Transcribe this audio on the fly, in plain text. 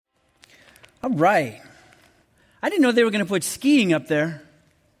All right. I didn't know they were going to put skiing up there.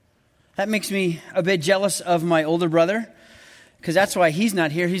 That makes me a bit jealous of my older brother, because that's why he's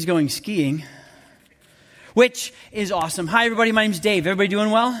not here. He's going skiing, which is awesome. Hi, everybody. My name's Dave. Everybody doing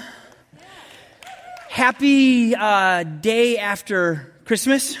well? Happy day after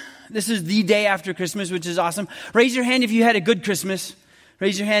Christmas. This is the day after Christmas, which is awesome. Raise your hand if you had a good Christmas.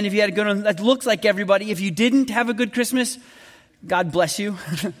 Raise your hand if you had a good one. That looks like everybody. If you didn't have a good Christmas, God bless you.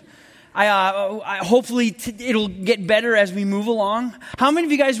 Hopefully it'll get better as we move along. How many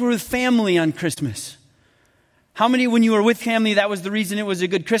of you guys were with family on Christmas? How many, when you were with family, that was the reason it was a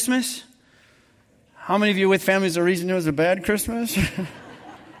good Christmas? How many of you with family is the reason it was a bad Christmas?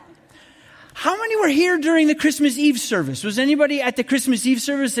 How many were here during the Christmas Eve service? Was anybody at the Christmas Eve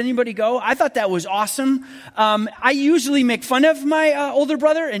service? Anybody go? I thought that was awesome. I usually make fun of my older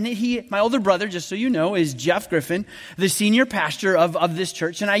brother, and my older brother, just so you know, is Jeff Griffin, the senior pastor of this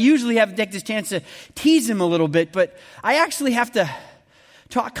church. And I usually take this chance to tease him a little bit, but I actually have to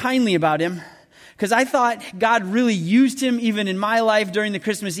talk kindly about him, because I thought God really used him even in my life during the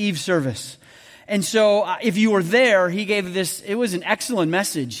Christmas Eve service. And so if you were there, he gave this, it was an excellent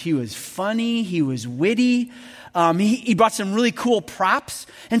message. He was funny. He was witty. He brought some really cool props.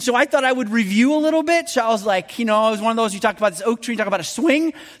 And so I thought I would review a little bit. So I was like, I was one of those who talked about this oak tree, talk about a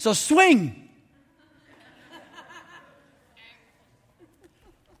swing. So swing.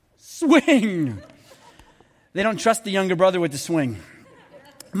 Swing. They don't trust the younger brother with the swing.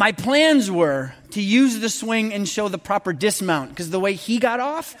 My plans were to use the swing and show the proper dismount, because the way he got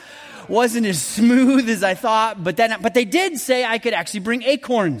off wasn't as smooth as I thought, but they did say I could actually bring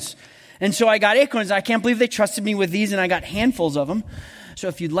acorns. And so I got acorns. I can't believe they trusted me with these, and I got handfuls of them. So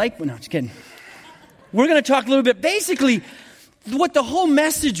if you'd like, no, just kidding. We're going to talk a little bit, basically, what the whole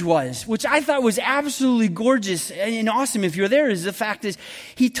message was, which I thought was absolutely gorgeous and awesome if you're there, is the fact is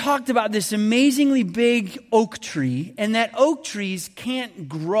he talked about this amazingly big oak tree, and that oak trees can't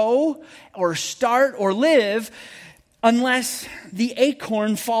grow or start or live unless the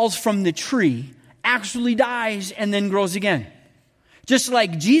acorn falls from the tree, actually dies, and then grows again. Just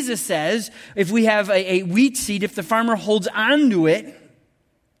like Jesus says, if we have a wheat seed, if the farmer holds on to it,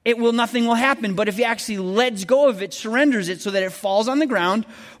 nothing will happen. But if he actually lets go of it, surrenders it so that it falls on the ground,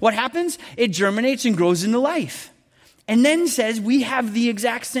 what happens? It germinates and grows into life. And then says we have the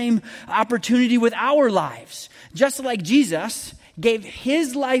exact same opportunity with our lives. Just like Jesus gave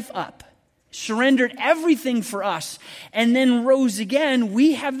his life up, surrendered everything for us, and then rose again,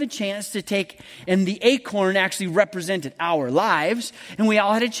 we have the chance to take, and the acorn actually represented our lives, and we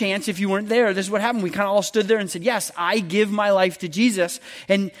all had a chance. If you weren't there, this is what happened. We kind of all stood there and said, yes, I give my life to Jesus.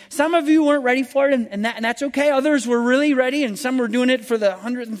 And some of you weren't ready for it, and that's okay. Others were really ready, and some were doing it for the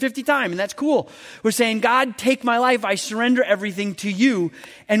 150th time, and that's cool. We're saying, God, take my life. I surrender everything to you,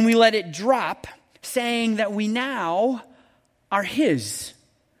 and we let it drop, saying that we now are his.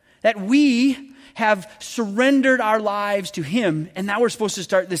 That we have surrendered our lives to him, and now we're supposed to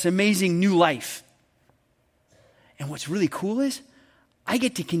start this amazing new life. And what's really cool is I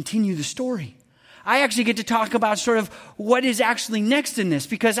get to continue the story. I actually get to talk about sort of what is actually next in this,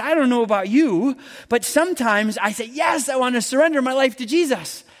 because I don't know about you, but sometimes I say, yes, I want to surrender my life to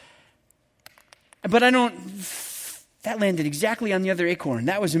Jesus. But I don't. That landed exactly on the other acorn.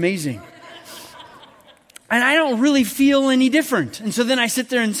 That was amazing. And I don't really feel any different. And so then I sit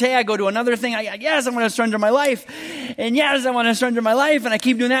there and say, I go to another thing. Yes, I want to surrender my life. And yes, I want to surrender my life. And I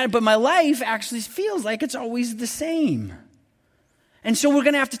keep doing that. But my life actually feels like it's always the same. And so we're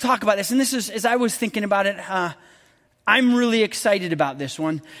going to have to talk about this. And this is, as I was thinking about it, I'm really excited about this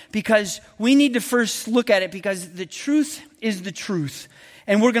one, because we need to first look at it, because the truth is the truth.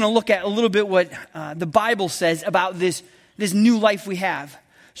 And we're going to look at a little bit what the Bible says about this new life we have.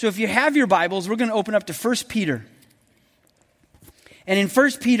 So if you have your Bibles, we're going to open up to 1 Peter. And in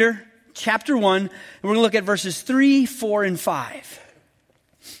 1 Peter chapter 1, we're going to look at verses 3, 4, and 5.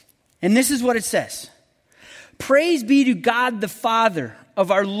 And this is what it says. Praise be to God the Father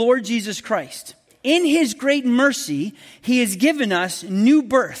of our Lord Jesus Christ. In his great mercy, he has given us new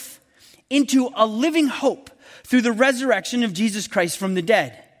birth into a living hope through the resurrection of Jesus Christ from the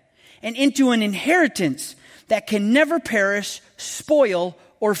dead, and into an inheritance that can never perish, spoil,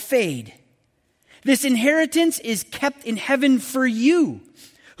 or fade. This inheritance is kept in heaven for you,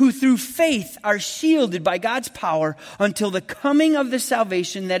 who through faith are shielded by God's power until the coming of the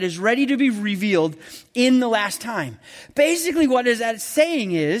salvation that is ready to be revealed in the last time. Basically, what is that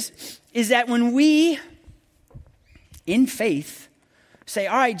saying is that when we, in faith, say,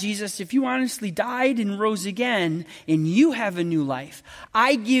 all right, Jesus, if you honestly died and rose again and you have a new life,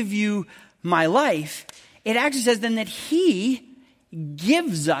 I give you my life. It actually says then that he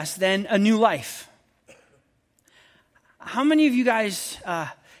gives us then a new life. How many of you guys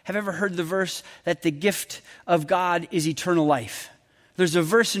have ever heard the verse that the gift of God is eternal life? There's a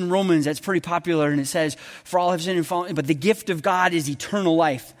verse in Romans that's pretty popular, and it says, for all have sinned and fallen, but the gift of God is eternal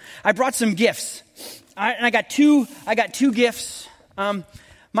life. I brought some gifts. And I got two gifts.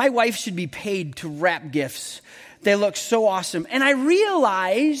 My wife should be paid to wrap gifts. They look so awesome. And I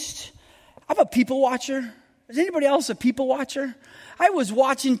realized I'm a people watcher. Is anybody else a people watcher? I was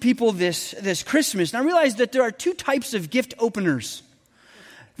watching people this Christmas, and I realized that there are two types of gift openers.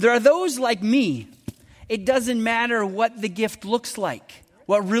 There are those like me. It doesn't matter what the gift looks like.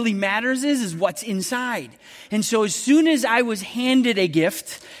 What really matters is what's inside. And so as soon as I was handed a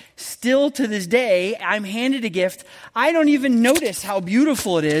gift, still to this day, I'm handed a gift, I don't even notice how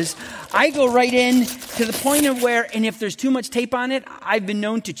beautiful it is. I go right in to the point of where, and if there's too much tape on it, I've been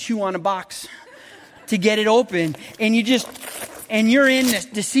known to chew on a box to get it open. And you're in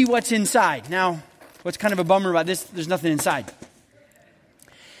to see what's inside. Now, what's kind of a bummer about this, there's nothing inside.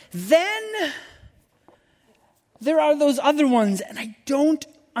 Then there are those other ones, and I don't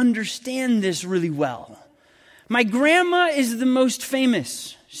understand this really well. My grandma is the most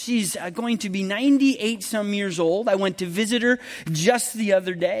famous. She's going to be 98 some years old. I went to visit her just the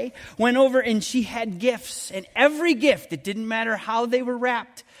other day. Went over and she had gifts. And every gift, it didn't matter how they were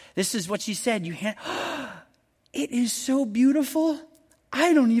wrapped. This is what she said. It is so beautiful.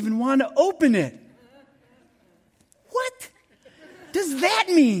 I don't even want to open it. What does that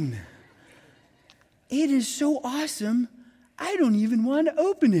mean? It is so awesome, I don't even want to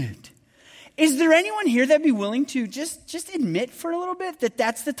open it. Is there anyone here that'd be willing to just admit for a little bit that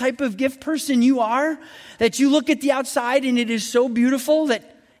that's the type of gift person you are? That you look at the outside and it is so beautiful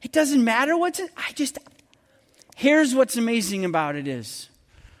that it doesn't matter what's in it? Here's what's amazing about it is,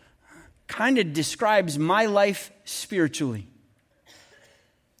 kind of describes my life spiritually.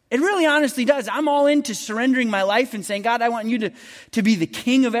 It really honestly does. I'm all into surrendering my life and saying, God, I want you to be the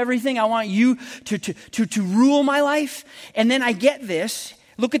king of everything. I want you to rule my life. And then I get this.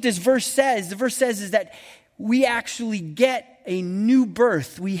 Look what this verse says. The verse says is that we actually get a new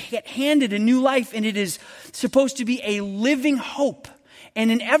birth. We get handed a new life, and it is supposed to be a living hope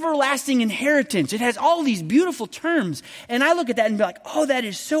and an everlasting inheritance. It has all these beautiful terms. And I look at that and be like, oh, that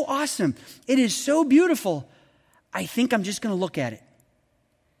is so awesome. It is so beautiful. I think I'm just going to look at it.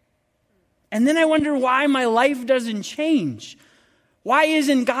 And then I wonder why my life doesn't change. Why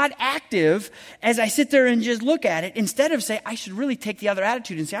isn't God active as I sit there and just look at it instead of say, I should really take the other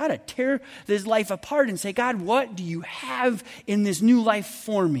attitude and say, I ought to tear this life apart and say, God, what do you have in this new life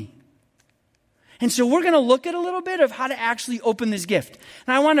for me? And so we're going to look at a little bit of how to actually open this gift.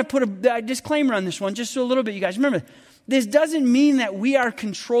 And I want to put a disclaimer on this one just so a little bit, you guys. Remember, this doesn't mean that we are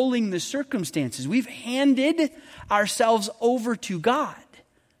controlling the circumstances. We've handed ourselves over to God.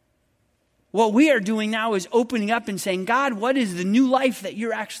 What we are doing now is opening up and saying, God, what is the new life that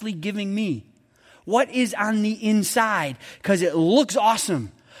you're actually giving me? What is on the inside? Because it looks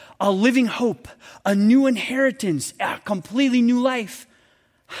awesome. A living hope, a new inheritance, a completely new life.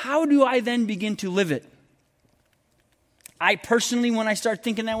 How do I then begin to live it? I personally, when I start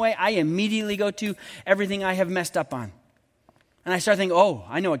thinking that way, I immediately go to everything I have messed up on. And I start thinking, oh,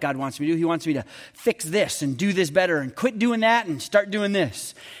 I know what God wants me to do. He wants me to fix this and do this better and quit doing that and start doing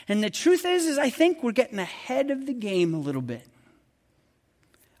this. And the truth is I think we're getting ahead of the game a little bit.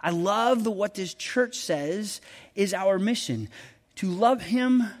 I love what this church says is our mission, to love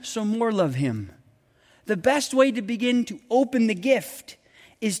him so more love him. The best way to begin to open the gift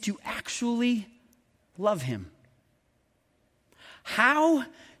is to actually love him. How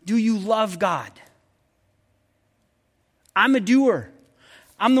do you love God? I'm a doer.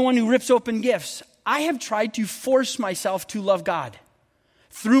 I'm the one who rips open gifts. I have tried to force myself to love God.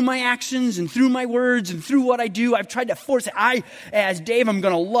 Through my actions and through my words and through what I do, I've tried to force it. As Dave, I'm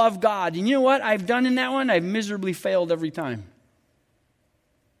going to love God. And you know what I've done in that one? I've miserably failed every time.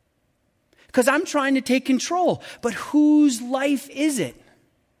 Because I'm trying to take control. But whose life is it?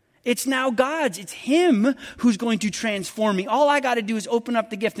 It's now God's. It's him who's going to transform me. All I got to do is open up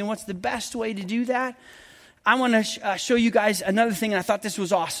the gift. And what's the best way to do that? I want to show you guys another thing, and I thought this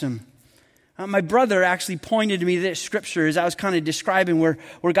was awesome. My brother actually pointed to me this scripture as I was kind of describing where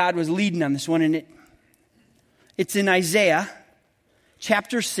God was leading on this one, and it's in Isaiah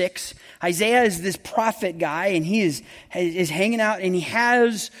chapter 6. Isaiah is this prophet guy, and he is hanging out, and he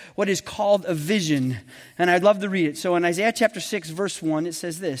has what is called a vision, and I'd love to read it. So in Isaiah chapter 6, verse 1, it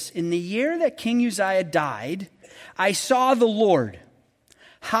says this, "In the year that King Uzziah died, I saw the Lord,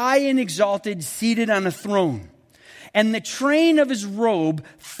 high and exalted, seated on a throne. And the train of his robe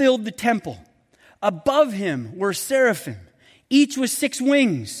filled the temple. Above him were seraphim. each with 6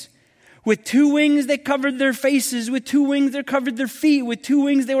 wings. With 2 wings they covered their faces, with 2 wings they covered their feet, with 2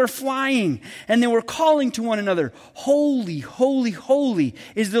 wings they were flying, and they were calling to one another, Holy, holy, holy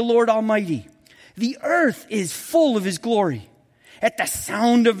is the Lord Almighty. The earth is full of his glory. At the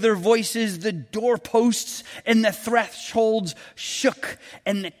sound of their voices, the doorposts and the thresholds shook,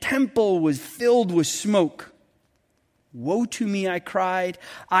 and the temple was filled with smoke. Woe to me, I cried,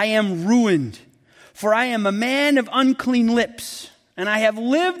 I am ruined, for I am a man of unclean lips, and I have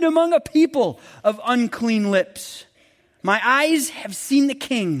lived among a people of unclean lips. My eyes have seen the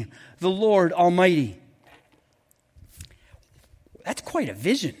King, the Lord Almighty. That's quite a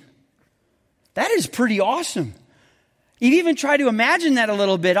vision. That is pretty awesome. You even try to imagine that a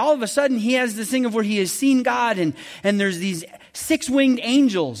little bit. All of a sudden, he has this thing of where he has seen God, and there's these 6-winged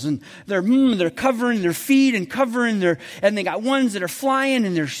angels, and they're covering their feet and and they got ones that are flying,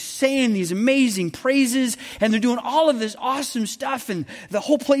 and they're saying these amazing praises, and they're doing all of this awesome stuff, and the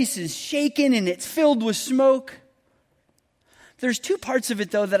whole place is shaking, and it's filled with smoke. There's 2 parts of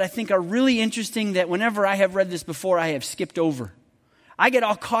it, though, that I think are really interesting that whenever I have read this before, I have skipped over. I get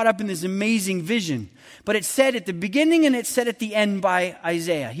all caught up in this amazing vision. But it's said at the beginning and it's said at the end by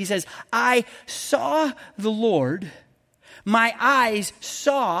Isaiah. He says, I saw the Lord. My eyes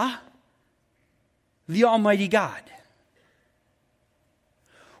saw the Almighty God.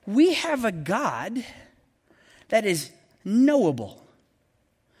 We have a God that is knowable.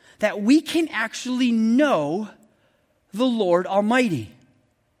 That we can actually know the Lord Almighty.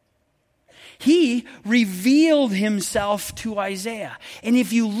 He revealed himself to Isaiah. And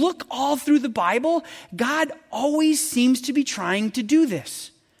if you look all through the Bible, God always seems to be trying to do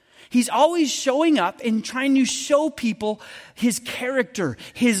this. He's always showing up and trying to show people his character,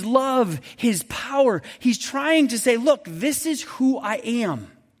 his love, his power. He's trying to say, look, this is who I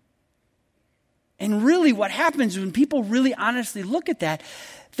am. And really what happens when people really honestly look at that,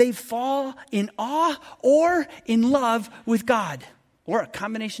 they fall in awe or in love with God, or a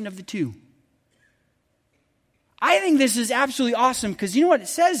combination of the two. I think this is absolutely awesome because you know what it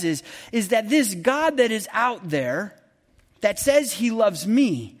says is that this God that is out there that says he loves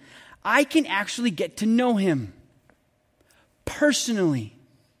me, I can actually get to know him personally.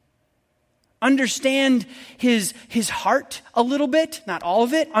 Understand his heart a little bit, not all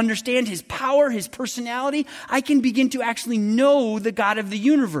of it. Understand his power, his personality. I can begin to actually know the God of the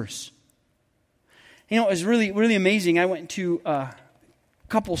universe. You know, it was really, really amazing. I went to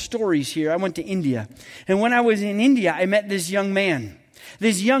couple stories here. I went to India. And when I was in India, I met this young man.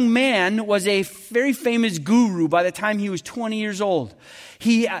 This young man was a very famous guru by the time he was 20 years old.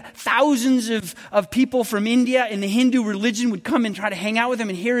 Thousands of people from India in the Hindu religion would come and try to hang out with him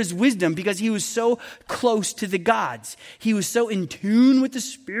and hear his wisdom because he was so close to the gods. He was so in tune with the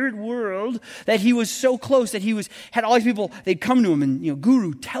spirit world that he was so close that had all these people, they'd come to him and,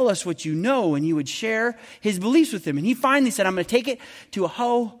 Guru, tell us what you know. And he would share his beliefs with them. And he finally said, I'm going to take it to a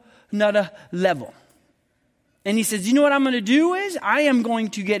whole nother level. And he says, you know what I'm going to do is I am going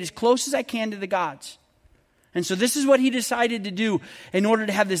to get as close as I can to the gods. And so this is what he decided to do in order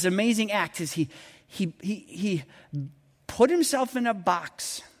to have this amazing act is he put himself in a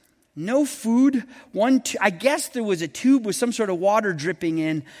box. No food. I guess there was a tube with some sort of water dripping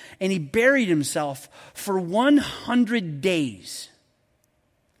in, and he buried himself for 100 days.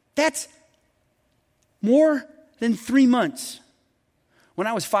 That's more than 3 months. When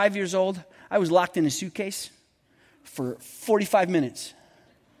I was 5 years old, I was locked in a suitcase for 45 minutes.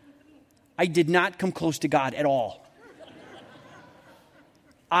 I did not come close to God at all.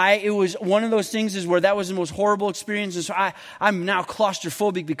 It was one of those things is where that was the most horrible experience. And so I'm now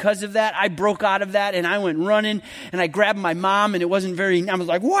claustrophobic because of that. I broke out of that and I went running and I grabbed my mom and I was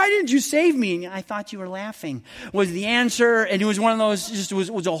like, why didn't you save me? And I thought you were laughing was the answer. And it was one of those, it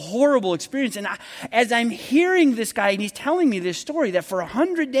was a horrible experience. And as I'm hearing this guy and he's telling me this story that for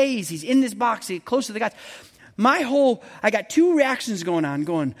 100 days he's in this box, close to the gods. I got 2 reactions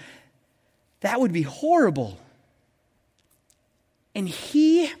going, that would be horrible. And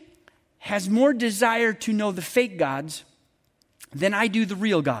he has more desire to know the fake gods than I do the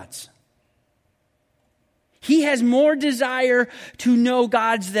real gods. He has more desire to know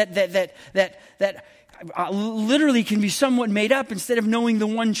gods that literally can be somewhat made up instead of knowing the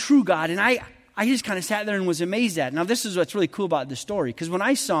one true God. And I just kind of sat there and was amazed at it. Now, this is what's really cool about this story. Because when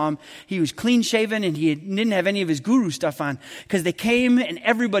I saw him, he was clean shaven and he didn't have any of his guru stuff on. Because they came and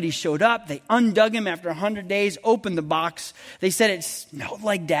everybody showed up. They undug him after 100 days, opened the box. They said it smelled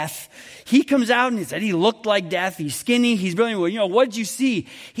like death. He comes out and he said he looked like death. He's skinny. He's brilliant. Well, what'd you see?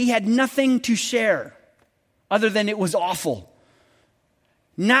 He had nothing to share other than it was awful.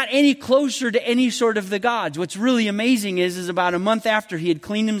 Not any closer to any sort of the gods. What's really amazing is about a month after he had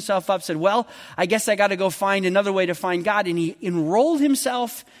cleaned himself up, said, well, I guess I got to go find another way to find God. And he enrolled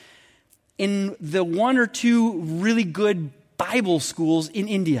himself in the one or two really good Bible schools in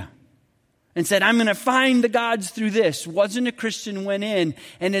India. And said, I'm going to find the gods through this. Wasn't a Christian, went in.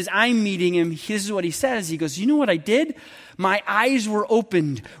 And as I'm meeting him, this is what he says. He goes, you know what I did? My eyes were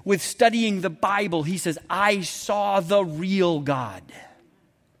opened with studying the Bible. He says, I saw the real God.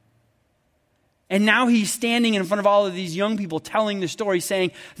 And now he's standing in front of all of these young people telling the story,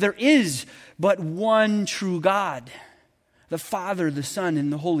 saying, there is but one true God, the Father, the Son,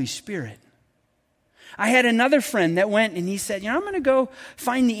 and the Holy Spirit. I had another friend that went and he said, I'm going to go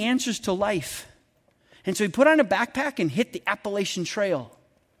find the answers to life. And so he put on a backpack and hit the Appalachian Trail.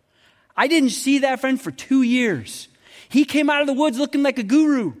 I didn't see that friend for 2 years. He came out of the woods looking like a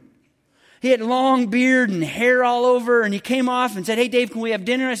guru. He had long beard and hair all over, and he came off and said, hey, Dave, can we have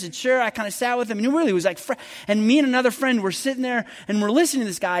dinner? I said, sure. I kind of sat with him, and he really was like, and me and another friend were sitting there, and we're listening to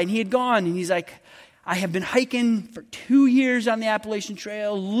this guy, and he had gone, and he's like, I have been hiking for 2 years on the Appalachian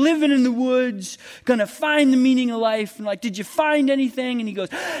Trail, living in the woods, going to find the meaning of life. And like, did you find anything? And he goes,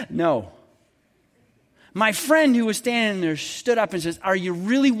 no. My friend who was standing there stood up and says, are you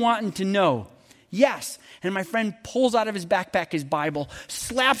really wanting to know? Yes. And my friend pulls out of his backpack his Bible,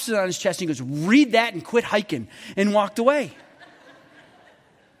 slaps it on his chest, and he goes, read that and quit hiking, and walked away.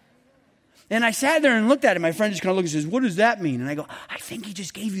 And I sat there and looked at him. My friend just kind of looked and says, what does that mean? And I go, I think he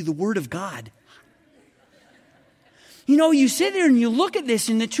just gave you the word of God. You sit there and you look at this,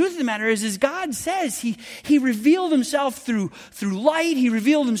 and the truth of the matter is God says he revealed himself through light. He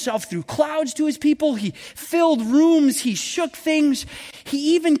revealed himself through clouds to his people. He filled rooms. He shook things.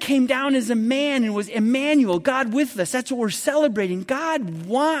 He even came down as a man and was Emmanuel, God with us. That's what we're celebrating. God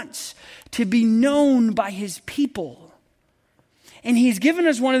wants to be known by his people. And he's given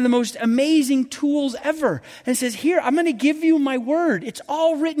us one of the most amazing tools ever. And says, here, I'm going to give you my word. It's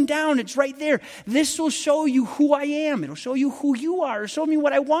all written down. It's right there. This will show you who I am. It'll show you who you are. It'll show me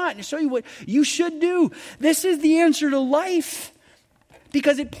what I want. It'll show you what you should do. This is the answer to life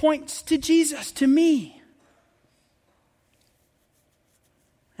because it points to Jesus, to me.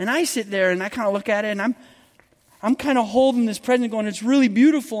 And I sit there and I kind of look at it, and I'm kind of holding this present going, it's really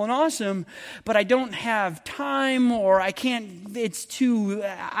beautiful and awesome, but I don't have time, or I can't,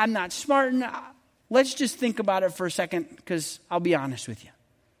 I'm not smart enough. Let's just think about it for a second, because I'll be honest with you.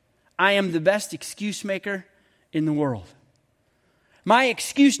 I am the best excuse maker in the world. My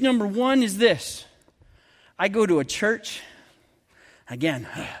excuse number one is this. I go to a church, again,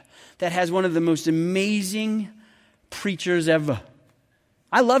 that has one of the most amazing preachers ever.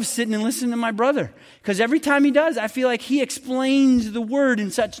 I love sitting and listening to my brother because every time he does, I feel like he explains the word in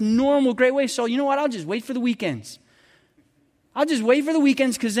such normal, great ways. So you know what? I'll just wait for the weekends. I'll just wait for the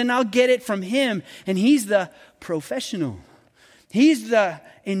weekends because then I'll get it from him. And he's the professional. He's the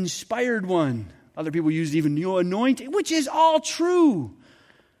inspired one. Other people use even anointed, which is all true.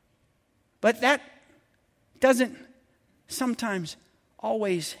 But that doesn't sometimes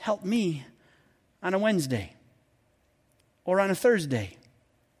always help me on a Wednesday or on a Thursday.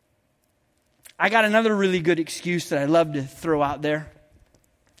 I got another really good excuse that I love to throw out there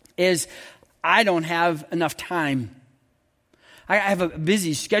is I don't have enough time. I have a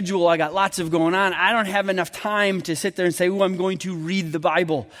busy schedule. I got lots of going on. I don't have enough time to sit there and say, oh, I'm going to read the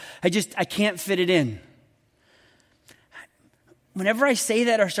Bible. I can't fit it in. Whenever I say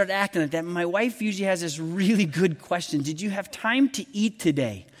that or start acting like that, my wife usually has this really good question. Did you have time to eat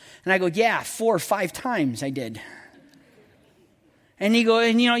today? And I go, yeah, 4 or 5 times I did. And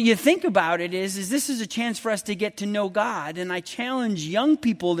you think about it is this is a chance for us to get to know God. And I challenge young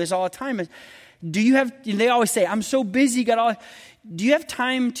people this all the time. They always say, I'm so busy, do you have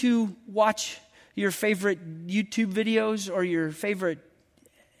time to watch your favorite YouTube videos or your favorite?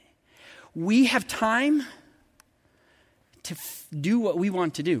 We have time to do what we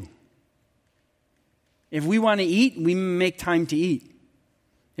want to do. If we want to eat, we make time to eat.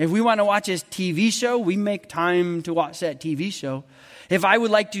 If we want to watch a TV show, we make time to watch that TV show. If I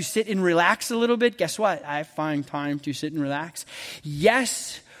would like to sit and relax a little bit, guess what? I find time to sit and relax.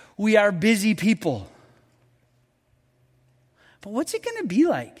 Yes, we are busy people. But what's it going to be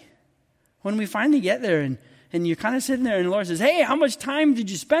like when we finally get there and you're kind of sitting there and the Lord says, hey, how much time did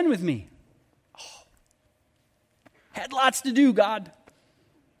you spend with me? Oh, had lots to do, God.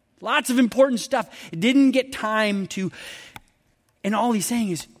 Lots of important stuff. Didn't get time to, and all he's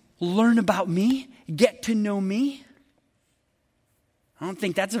saying is, learn about me, get to know me. I don't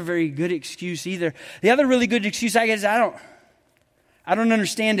think that's a very good excuse either. The other really good excuse I get is I don't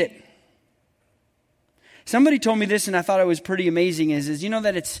understand it. Somebody told me this, and I thought it was pretty amazing, is you know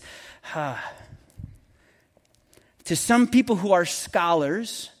that it's, to some people who are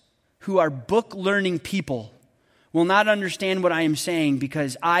scholars, who are book-learning people, will not understand what I am saying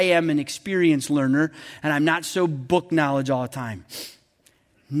because I am an experienced learner, and I'm not so book knowledge all the time.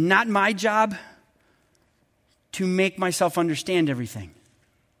 Not my job to make myself understand everything.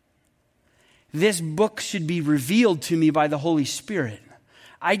 This book should be revealed to me by the Holy Spirit.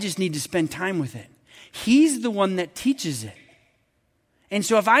 I just need to spend time with it. He's the one that teaches it. And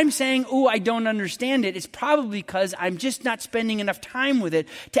so if I'm saying, I don't understand it, it's probably because I'm just not spending enough time with it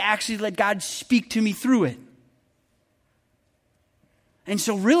to actually let God speak to me through it. And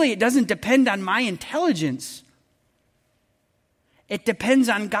so really it doesn't depend on my intelligence. It depends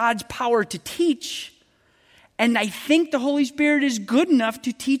on God's power to teach. And I think the Holy Spirit is good enough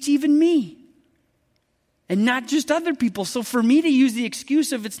to teach even me. And not just other people. So for me to use the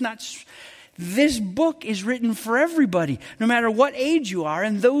excuse of this book is written for everybody, no matter what age you are.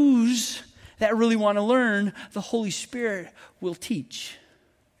 And those that really want to learn, the Holy Spirit will teach.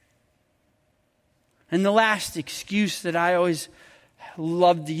 And the last excuse that I always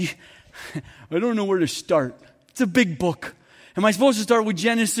love to use, I don't know where to start. It's a big book. Am I supposed to start with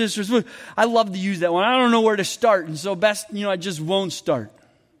Genesis? I love to use that one. I don't know where to start. And so best, I just won't start.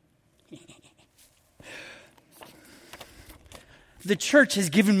 The church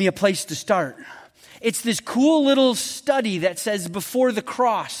has given me a place to start. It's this cool little study that says before the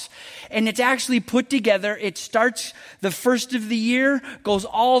cross. And it's actually put together. It starts the first of the year, goes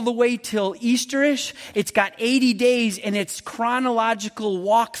all the way till Easterish. It's got 80 days, and it's chronological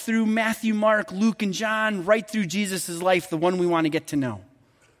walk through Matthew, Mark, Luke, and John, right through Jesus' life, the one we want to get to know.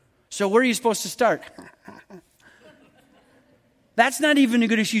 So where are you supposed to start? That's not even a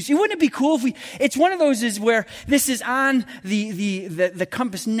good excuse. Wouldn't it be cool if it's one of those is where this is on the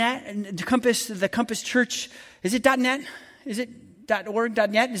Compass net, the Compass Church. Is it .net? Is it .org,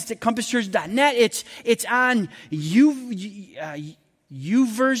 .net? Is it CompassChurch.net? It's on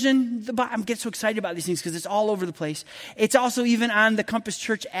YouVersion. I'm getting so excited about these things because it's all over the place. It's also even on the Compass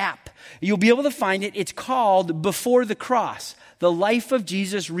Church app. You'll be able to find it. It's called Before the Cross, the Life of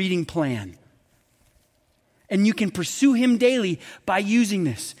Jesus Reading Plan. And you can pursue him daily by using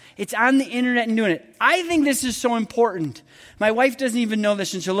this. It's on the internet and doing it. I think this is so important. My wife doesn't even know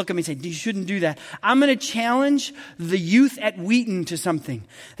this, and she'll look at me and say, you shouldn't do that. I'm going to challenge the youth at Wheaton to something.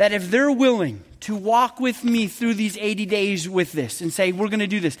 That if they're willing to walk with me through these 80 days with this and say, we're going to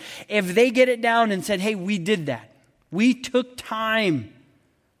do this. If they get it down and said, hey, we did that. We took time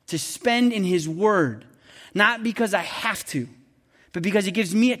to spend in his word. Not because I have to, but because it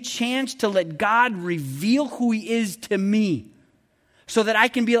gives me a chance to let God reveal who he is to me. So that I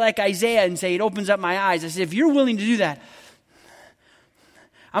can be like Isaiah and say, it opens up my eyes. I said, if you're willing to do that,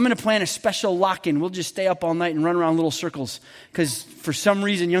 I'm going to plan a special lock-in. We'll just stay up all night and run around little circles. Because for some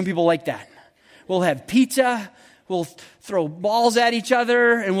reason, young people like that. We'll have pizza. We'll throw balls at each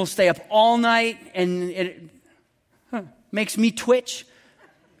other. And we'll stay up all night. And it makes me twitch.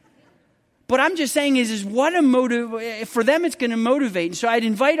 What I'm just saying is what a motive. For them, it's going to motivate. And so I'd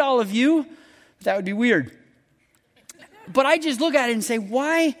invite all of you. That would be weird. But I just look at it and say,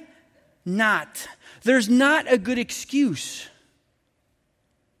 why not? There's not a good excuse.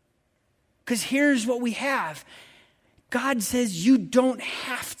 Because here's what we have. God says you don't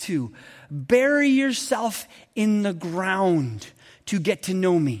have to bury yourself in the ground to get to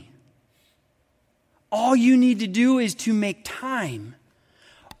know me. All you need to do is to make time.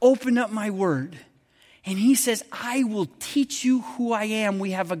 Open up my word. And he says, I will teach you who I am.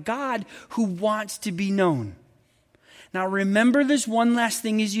 We have a God who wants to be known. Now remember this one last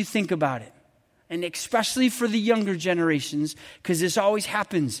thing as you think about it. And especially for the younger generations, because this always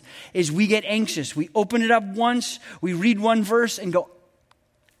happens, is we get anxious. We open it up once, we read one verse and go,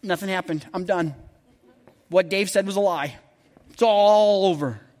 nothing happened. I'm done. What Dave said was a lie. It's all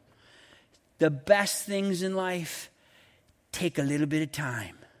over. The best things in life take a little bit of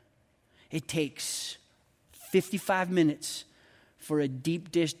time. It takes 55 minutes for a deep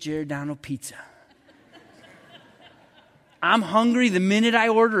dish Giordano pizza. I'm hungry the minute I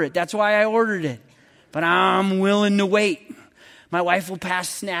order it. That's why I ordered it. But I'm willing to wait. My wife will pass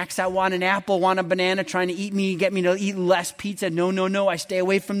snacks. I want an apple, want a banana, trying to get me to eat less pizza. No. I stay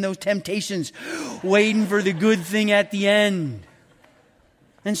away from those temptations, waiting for the good thing at the end.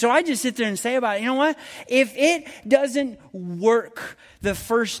 And so I just sit there and say about it, you know what? If it doesn't work the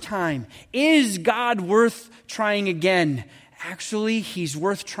first time, is God worth trying again? Actually, he's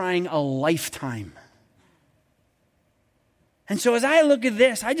worth trying a lifetime. And so as I look at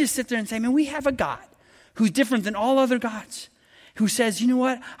this, I just sit there and say, man, we have a God who's different than all other gods. who says, you know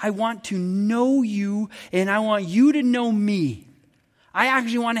what? I want to know you and I want you to know me. I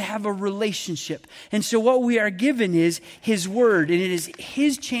actually want to have a relationship. And so what we are given is his word, and it is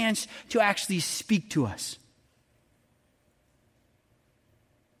his chance to actually speak to us.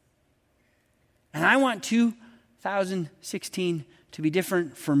 And I want 2016 to be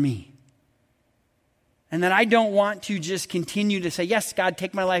different for me. And that I don't want to just continue to say, yes, God,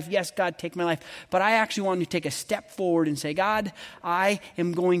 take my life. Yes, God, take my life. But I actually want to take a step forward and say, God, I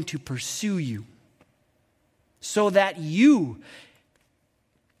am going to pursue you so that you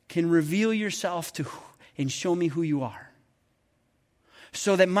can reveal yourself to and show me who you are.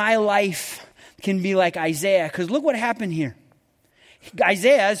 So that my life can be like Isaiah. Because look what happened here.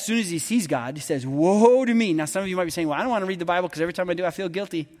 Isaiah, as soon as he sees God, he says, woe to me. Now, some of you might be saying, well, I don't want to read the Bible because every time I do, I feel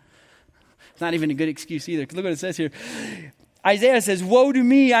guilty. It's not even a good excuse either. Look what it says here. Isaiah says, woe to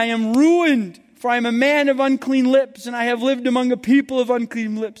me, I am ruined, for I am a man of unclean lips, and I have lived among a people of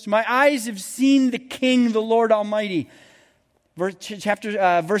unclean lips. My eyes have seen the King, the Lord Almighty. Verse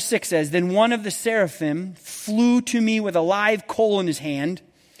 6 says, then one of the seraphim flew to me with a live coal in his hand,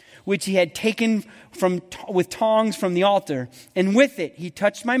 which he had taken with tongs from the altar. And with it he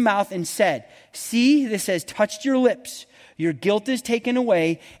touched my mouth and said, see, this has touched your lips. Your guilt is taken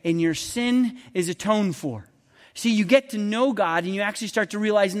away and your sin is atoned for. See, you get to know God and you actually start to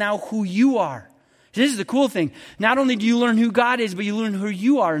realize now who you are. This is the cool thing. Not only do you learn who God is, but you learn who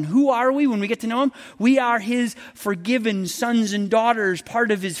you are. And who are we when we get to know him? We are his forgiven sons and daughters, part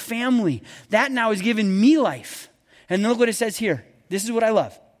of his family. That now has given me life. And look what it says here. This is what I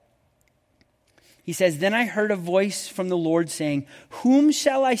love. He says, then I heard a voice from the Lord saying, whom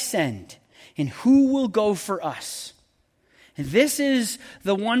shall I send? And who will go for us? And this is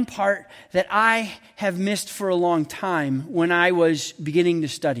the one part that I have missed for a long time when I was beginning to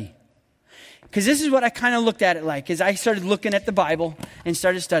study. Because this is what I kind of looked at it like, as I started looking at the Bible and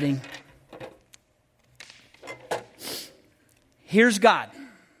started studying. Here's God.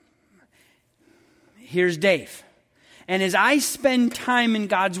 Here's Dave. And as I spend time in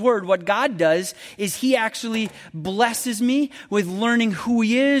God's Word, what God does is he actually blesses me with learning who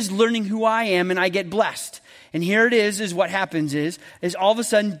he is, learning who I am, and I get blessed. And here it is what happens is all of a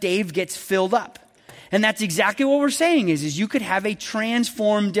sudden Dave gets filled up. And that's exactly what we're saying is you could have a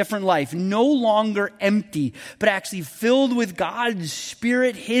transformed, different life, no longer empty, but actually filled with God's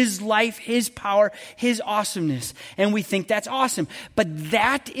Spirit, his life, his power, his awesomeness. And we think that's awesome. But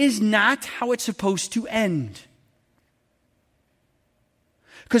that is not how it's supposed to end.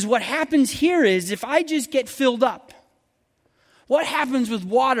 Because what happens here is if I just get filled up, what happens with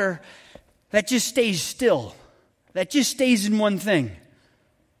water that just stays still, that just stays in one thing?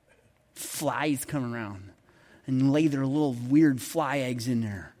 Flies come around and lay their little weird fly eggs in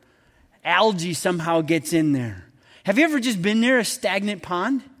there. Algae somehow gets in there. Have you ever just been near a stagnant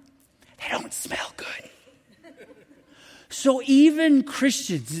pond? They don't smell good. So even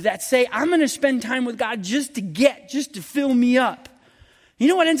Christians that say, I'm going to spend time with God just to fill me up. You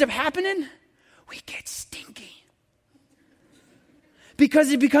know what ends up happening? We get stinky.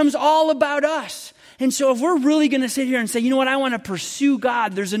 Because it becomes all about us. And so if we're really going to sit here and say, you know what, I want to pursue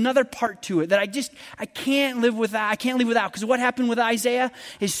God, there's another part to it that I can't live without. I can't live without. Because what happened with Isaiah?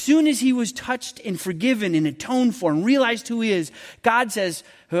 As soon as he was touched and forgiven and atoned for and realized who he is, God says,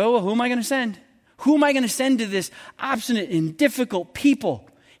 oh, who am I going to send? Who am I going to send to this obstinate and difficult people?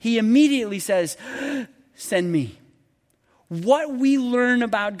 He immediately says, send me. What we learn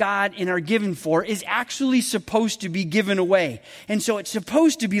about God and are given for is actually supposed to be given away. And so it's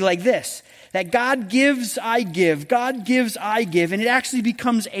supposed to be like this, that God gives, I give. God gives, I give. And it actually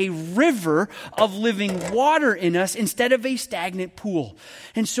becomes a river of living water in us instead of a stagnant pool.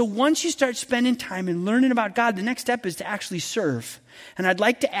 And so once you start spending time and learning about God, the next step is to actually serve. And I'd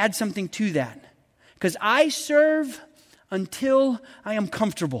like to add something to that. Because I serve until I am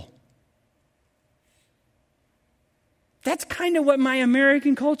comfortable. That's kind of what my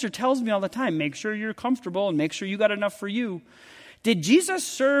American culture tells me all the time. Make sure you're comfortable and make sure you got enough for you. Did Jesus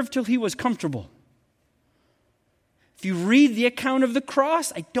serve till he was comfortable? If you read the account of the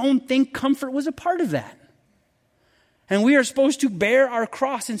cross, I don't think comfort was a part of that. And we are supposed to bear our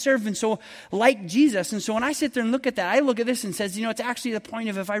cross and serve. And so like Jesus. And so when I sit there and look at that, I look at this and says, it's actually the point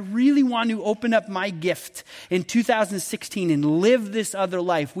of if I really want to open up my gift in 2016 and live this other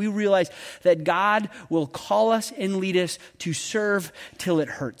life, we realize that God will call us and lead us to serve till it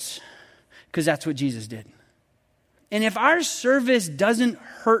hurts. Because that's what Jesus did. And if our service doesn't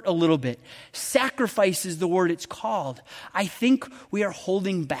hurt a little bit, sacrifice is the word it's called, I think we are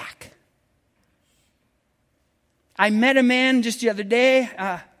holding back. I met a man just the other day.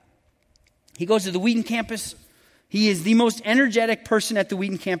 He goes to the Wheaton campus. He is the most energetic person at the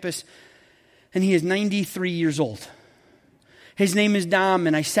Wheaton campus, and he is 93 years old. His name is Dom,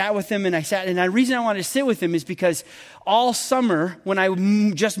 and I sat with him, and the reason I wanted to sit with him is because all summer, when I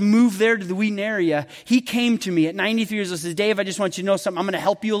just moved there to the Wheaton area, he came to me at 93 years old and says, Dave, I just want you to know something. I'm going to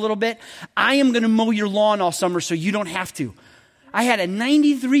help you a little bit. I am going to mow your lawn all summer so you don't have to. I had a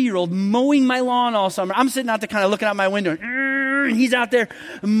 93-year-old mowing my lawn all summer. I'm sitting out there kind of looking out my window, and he's out there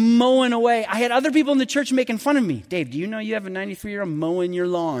mowing away. I had other people in the church making fun of me. Dave, do you know you have a 93-year-old mowing your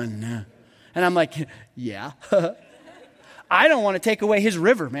lawn? And I'm like, yeah. I don't want to take away his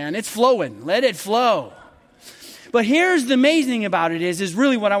river, man. It's flowing. Let it flow. But here's the amazing thing about it is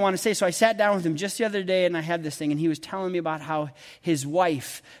really what I want to say. So I sat down with him just the other day, and I had this thing, and he was telling me about how his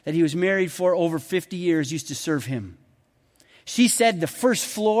wife, that he was married for over 50 years, used to serve him. She said the first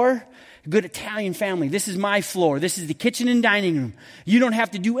floor, good Italian family, this is my floor. This is the kitchen and dining room. You don't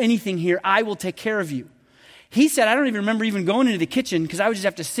have to do anything here. I will take care of you. He said, I don't even remember even going into the kitchen because I would just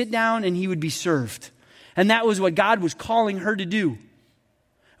have to sit down and he would be served. And that was what God was calling her to do.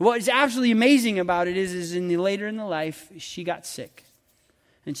 What is absolutely amazing about it is later in the life, she got sick.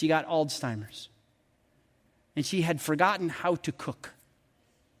 And she got Alzheimer's. And she had forgotten how to cook.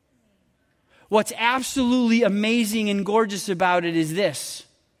 What's absolutely amazing and gorgeous about it is this.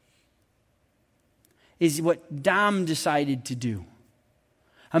 Is what Dom decided to do.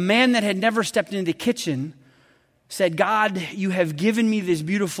 A man that had never stepped into the kitchen said, God, you have given me this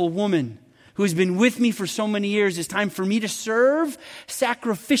beautiful woman who has been with me for so many years. It's time for me to serve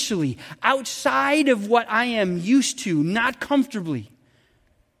sacrificially, outside of what I am used to, not comfortably.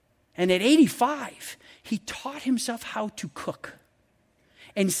 And at 85, he taught himself how to cook.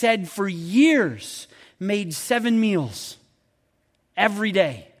 And said for years, made 7 meals every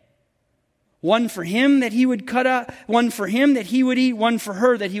day. One for him that he would cut up, one for him that he would eat, one for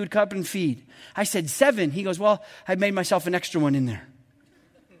her that he would cut up and feed. I said 7. He goes, well, I made myself an extra one in there.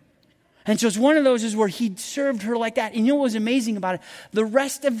 And so it's one of those is where he served her like that. And you know what was amazing about it? The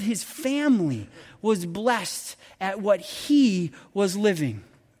rest of his family was blessed at what he was living.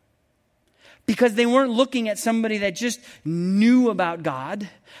 Because they weren't looking at somebody that just knew about God,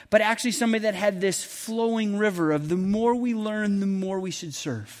 but actually somebody that had this flowing river of the more we learn, the more we should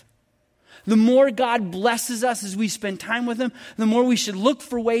serve. The more God blesses us as we spend time with Him, the more we should look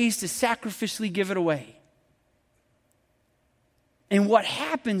for ways to sacrificially give it away. And what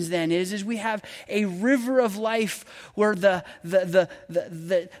happens then is we have a river of life where the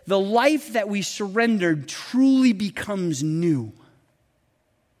life that we surrendered truly becomes new.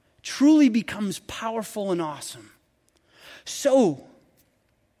 Truly becomes powerful and awesome. So,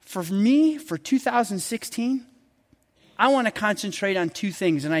 for me, for 2016, I want to concentrate on 2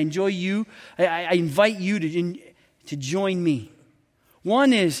 things, and I invite you to join me.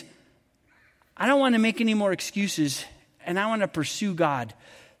 One is, I don't want to make any more excuses, and I want to pursue God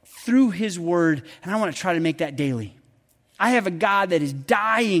through His Word, and I want to try to make that daily. I have a God that is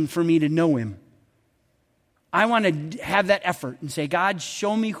dying for me to know Him. I want to have that effort and say, God,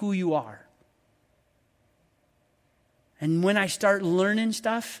 show me who you are. And when I start learning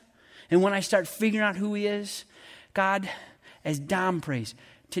stuff, and when I start figuring out who He is, God, as Dom prays,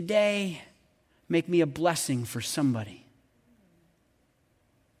 today, make me a blessing for somebody.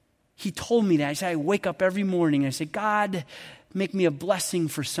 He told me that. I said, I wake up every morning and I say, God, make me a blessing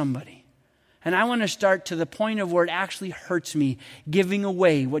for somebody. And I want to start to the point of where it actually hurts me, giving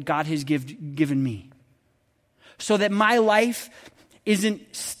away what God has given me. So that my life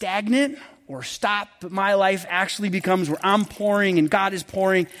isn't stagnant or stopped, but my life actually becomes where I'm pouring and God is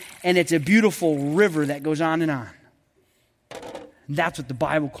pouring, and it's a beautiful river that goes on and on. That's what the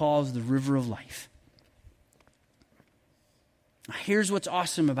Bible calls the river of life. Here's what's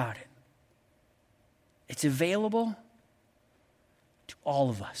awesome about it. It's available to all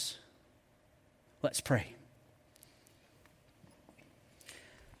of us. Let's pray.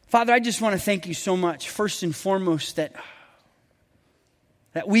 Father, I just want to thank you so much, first and foremost, that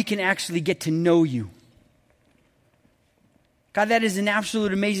we can actually get to know you. God, that is an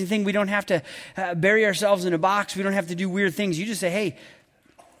absolute amazing thing. We don't have to bury ourselves in a box. We don't have to do weird things. You just say, hey,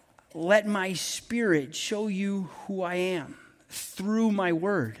 let my Spirit show you who I am through my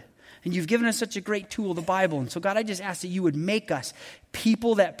word. And you've given us such a great tool, the Bible. And so, God, I just ask that you would make us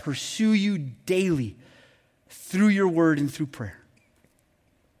people that pursue you daily through your word and through prayer.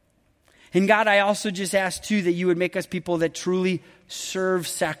 And God, I also just ask too that you would make us people that truly serve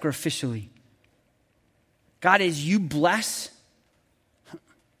sacrificially. God, as you bless,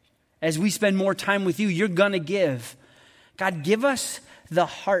 as we spend more time with you, you're going to give. God, give us the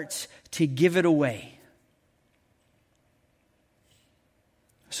hearts to give it away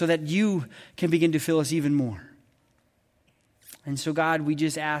so that you can begin to fill us even more. And so, God, we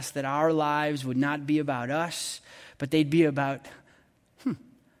just ask that our lives would not be about us, but they'd be about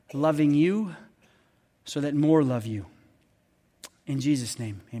loving you so that more love you. In Jesus'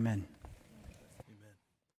 name, amen.